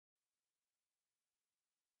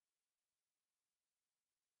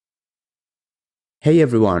Hey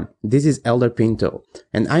everyone, this is Hélder Pinto,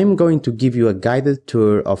 and I am going to give you a guided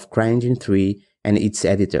tour of CryEngine 3 and its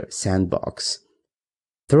editor, Sandbox.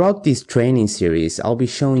 Throughout this training series, I'll be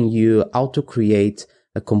showing you how to create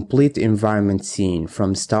a complete environment scene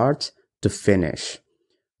from start to finish,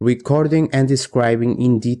 recording and describing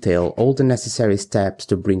in detail all the necessary steps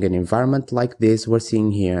to bring an environment like this we're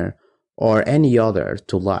seeing here, or any other,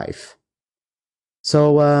 to life.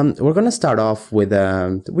 So we're gonna start off with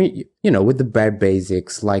with the bare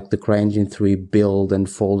basics like the CryEngine 3 build and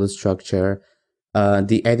folder structure,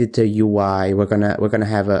 the editor UI. We're gonna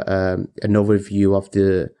have an overview of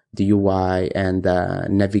the UI and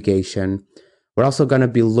navigation. We're also gonna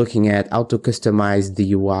be looking at how to customize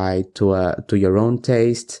the UI to your own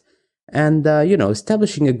taste, and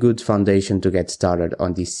establishing a good foundation to get started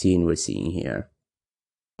on this scene we're seeing here.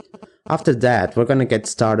 After that, we're going to get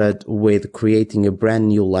started with creating a brand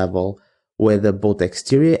new level with both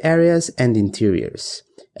exterior areas and interiors,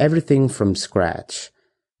 everything from scratch.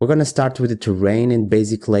 We're going to start with the terrain and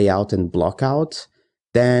basic layout and block out.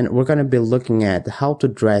 Then we're going to be looking at how to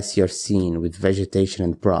dress your scene with vegetation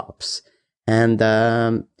and props, and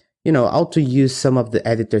how to use some of the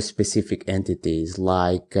editor specific entities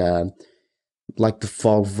like the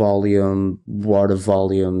fog volume, water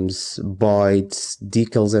volumes, Boids,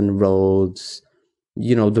 decals and roads,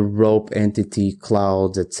 the rope entity,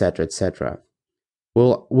 clouds, etc., etc. We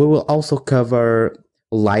will also cover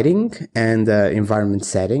lighting and environment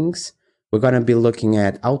settings. We're going to be looking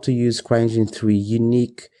at how to use CryEngine 3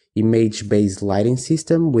 unique image-based lighting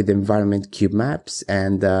system with environment cubemaps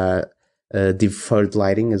and deferred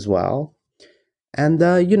lighting as well. And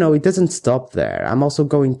it doesn't stop there. I'm also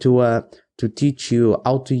going to teach you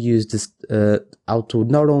how to use this, how to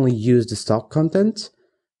not only use the stock content,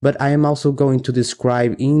 but I am also going to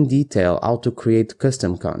describe in detail how to create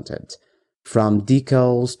custom content, from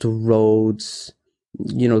decals to roads,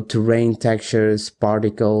 terrain textures,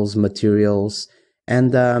 particles, materials,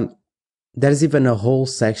 and there's even a whole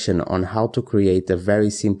section on how to create a very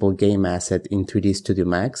simple game asset in 3D Studio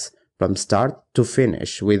Max from start to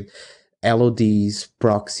finish with LODs,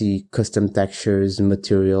 proxy, custom textures,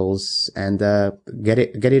 materials, and get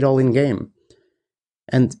it all in game.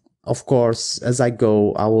 And of course, as I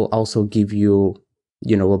go, I will also give you,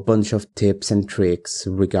 a bunch of tips and tricks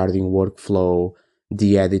regarding workflow,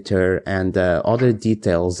 the editor, and other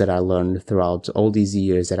details that I learned throughout all these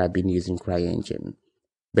years that I've been using CryEngine.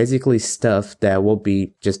 Basically stuff that will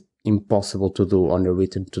be just impossible to do on a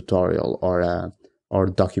written tutorial or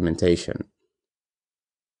documentation.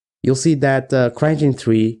 You'll see that CryEngine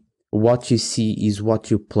 3, what you see is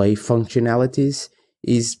what you play functionalities,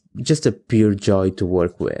 is just a pure joy to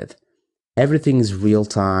work with. Everything is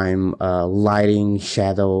real-time, lighting,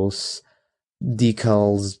 shadows,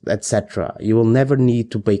 decals, etc. You will never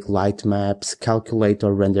need to make light maps, calculate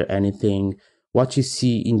or render anything. What you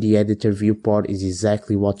see in the editor viewport is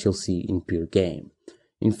exactly what you'll see in pure game.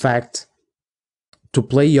 In fact, to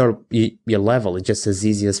play your level is just as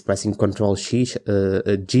easy as pressing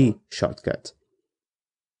Ctrl-G shortcut.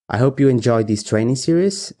 I hope you enjoyed this training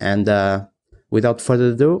series, and without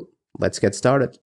further ado, let's get started.